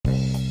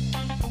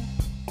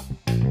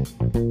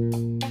Hi,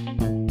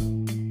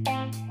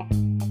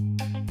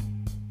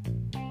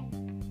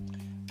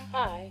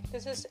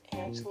 this is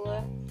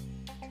Angela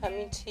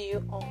coming to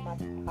you on my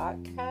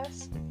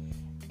podcast,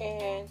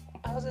 and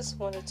I just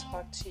want to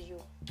talk to you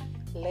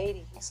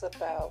ladies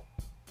about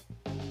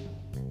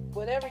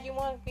whatever we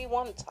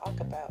want to talk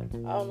about. I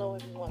don't know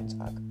what we want to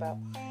talk about,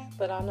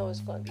 but I know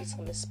it's going to be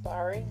some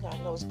inspiring. I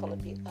know it's going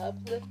to be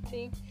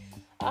uplifting.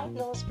 I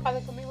know it's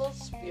probably going to be a little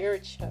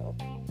spiritual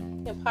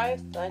and probably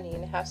funny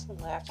and have some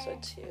laughter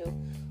too,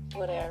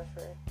 whatever.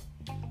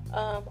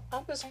 I'm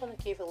just going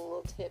to give a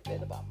little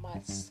tidbit about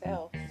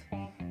myself.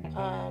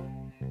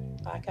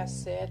 Like I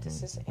said,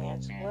 this is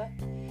Angela,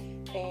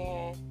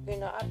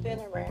 and I've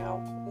been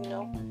around,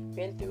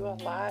 been through a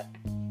lot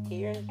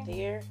here and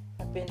there.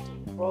 I've been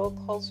through roller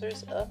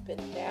coasters up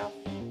and down,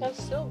 and I'm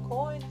still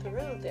going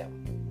through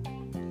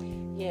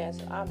them.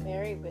 Yes, I'm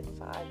married with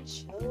 5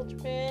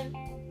 children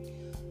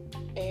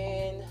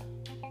and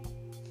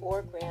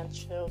 4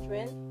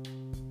 grandchildren.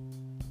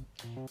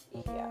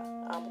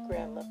 Yeah, I'm a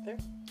grandmother.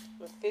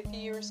 I'm 50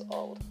 years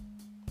old,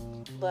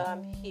 but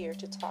I'm here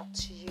to talk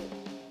to you.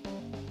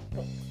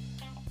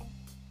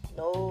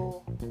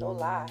 No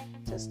lie,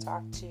 just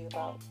talk to you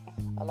about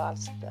a lot of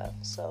stuff.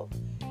 So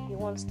you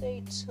want to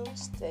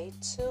stay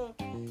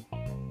tuned,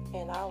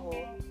 and I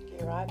will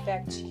get right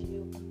back to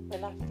you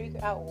when I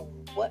figure out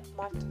what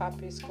my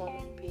topic is going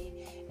to be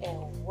and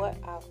what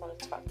I want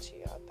to talk to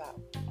you about.